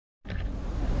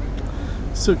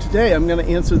So today I'm going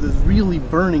to answer the really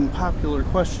burning popular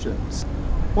questions.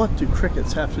 What do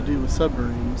crickets have to do with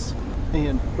submarines?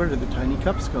 And where do the tiny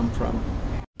cups come from?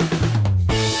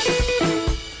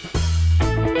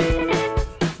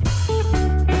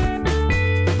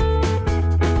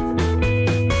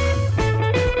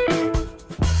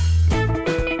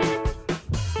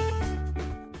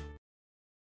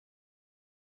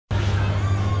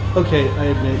 Okay, I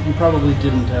admit, you probably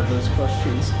didn't have those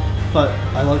questions, but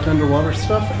I like underwater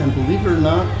stuff, and believe it or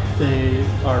not, they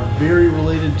are very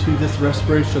related to this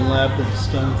Respiration Lab that's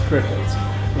done with crickets,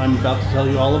 and I'm about to tell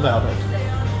you all about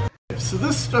it. So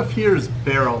this stuff here is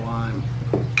baralyme.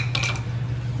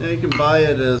 Now you can buy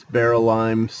it as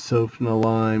baralyme,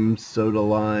 sofna-lime,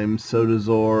 soda-lime,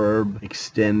 soda-zorb,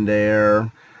 extend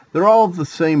air. They're all the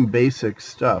same basic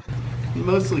stuff.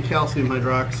 Mostly calcium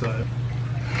hydroxide.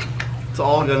 It's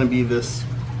all going to be this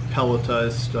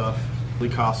pelletized stuff.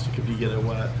 Really caustic if you get it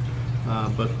wet,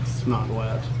 but it's not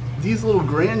wet. These little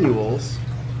granules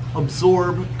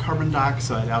absorb carbon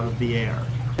dioxide out of the air.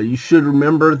 You should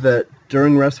remember that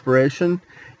during respiration,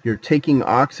 you're taking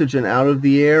oxygen out of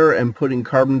the air and putting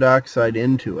carbon dioxide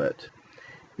into it.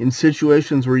 In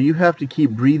situations where you have to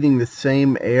keep breathing the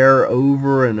same air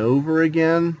over and over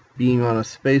again, being on a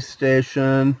space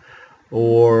station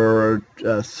or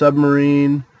a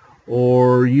submarine,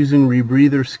 or using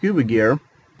rebreather scuba gear,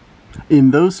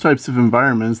 in those types of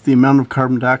environments, the amount of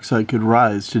carbon dioxide could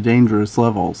rise to dangerous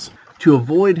levels. To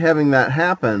avoid having that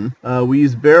happen, we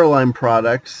use baralyme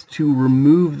products to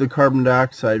remove the carbon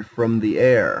dioxide from the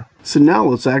air. So now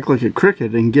let's act like a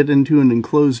cricket and get into an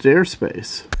enclosed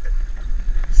airspace.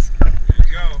 There you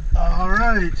go.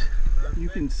 Alright. You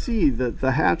can see that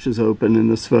the hatch is open in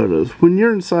this photo. When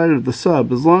you're inside of the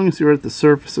sub, as long as you're at the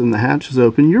surface and the hatch is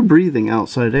open, you're breathing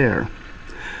outside air.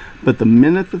 But the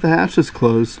minute that the hatch is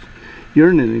closed,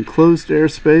 you're in an enclosed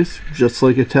airspace, just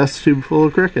like a test tube full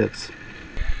of crickets.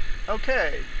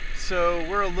 Okay, so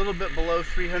we're a little bit below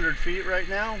 300 feet right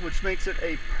now, which makes it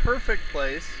a perfect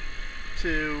place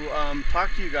to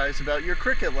talk to you guys about your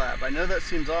cricket lab. I know that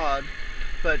seems odd,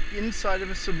 but inside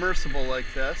of a submersible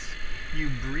like this, you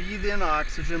breathe in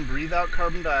oxygen, breathe out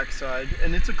carbon dioxide,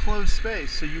 and it's a closed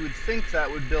space, so you would think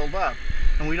that would build up.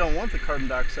 And we don't want the carbon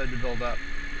dioxide to build up.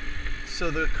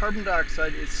 So the carbon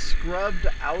dioxide is scrubbed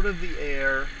out of the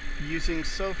air using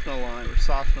sofna-lime or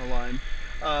sofna-lime.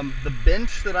 The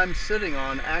bench that I'm sitting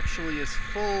on actually is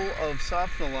full of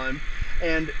sofna-lime,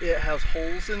 and it has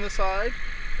holes in the side,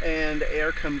 and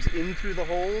air comes in through the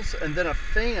holes, and then a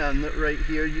fan right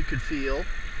here you could feel.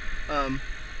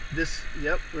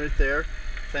 Yep, right there.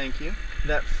 Thank you.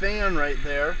 That fan right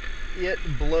there,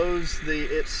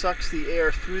 it sucks the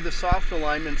air through the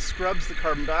sofna-lime and scrubs the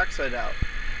carbon dioxide out.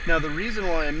 Now the reason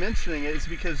why I'm mentioning it is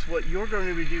because what you're going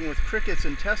to be doing with crickets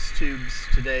and test tubes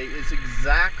today is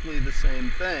exactly the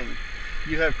same thing.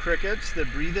 You have crickets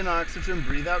that breathe in oxygen,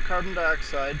 breathe out carbon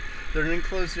dioxide. They're in an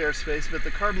enclosed airspace, but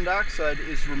the carbon dioxide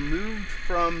is removed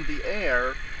from the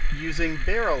air using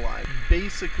baralyme.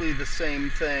 Basically the same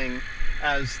thing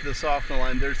as the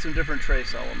sofna-lime. There's some different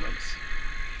trace elements.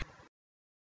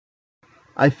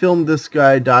 I filmed this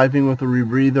guy diving with a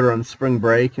rebreather on spring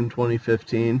break in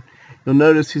 2015. You'll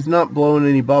notice he's not blowing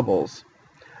any bubbles.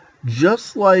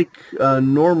 Just like a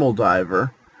normal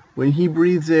diver, when he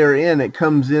breathes air in, it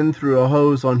comes in through a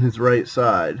hose on his right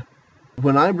side.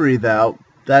 When I breathe out,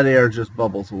 that air just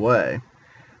bubbles away.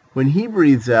 When he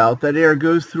breathes out, that air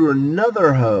goes through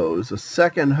another hose, a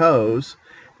second hose,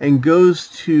 and goes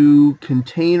to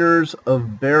containers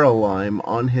of baralyme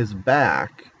on his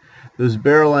back. Those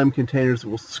baralyme containers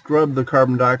will scrub the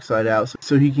carbon dioxide out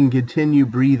so he can continue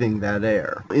breathing that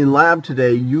air. In lab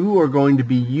today, you are going to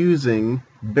be using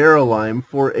baralyme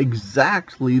for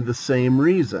exactly the same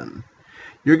reason.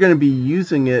 You're going to be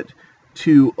using it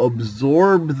to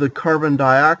absorb the carbon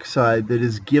dioxide that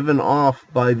is given off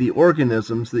by the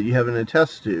organisms that you have in a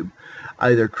test tube,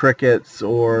 either crickets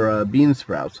or bean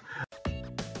sprouts.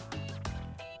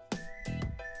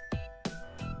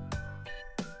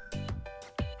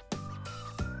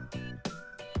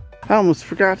 I almost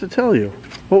forgot to tell you,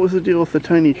 what was the deal with the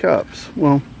tiny cups?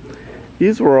 Well,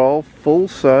 these were all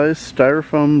full-size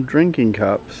styrofoam drinking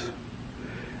cups.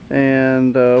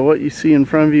 And what you see in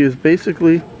front of you is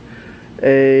basically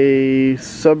a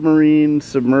submarine,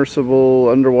 submersible,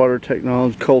 underwater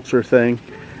technology culture thing.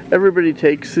 Everybody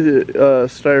takes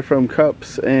styrofoam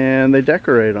cups and they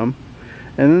decorate them.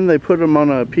 And then they put them on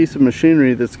a piece of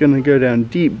machinery that's going to go down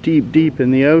deep, deep, deep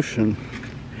in the ocean.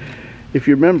 If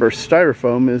you remember,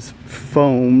 styrofoam is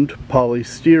foamed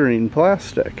polystyrene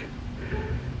plastic.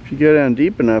 If if you go down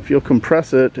deep enough, you'll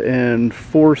compress it and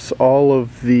force all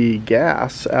of the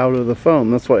gas out of the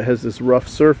foam. That's why it has this rough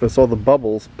surface. All the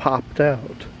bubbles popped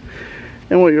out.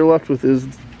 And what you're left with is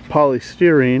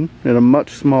polystyrene in a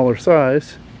much smaller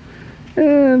size.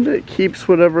 And it keeps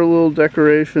whatever little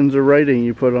decorations or writing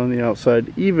you put on the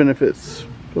outside, even if it's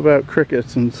about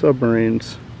crickets and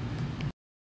submarines.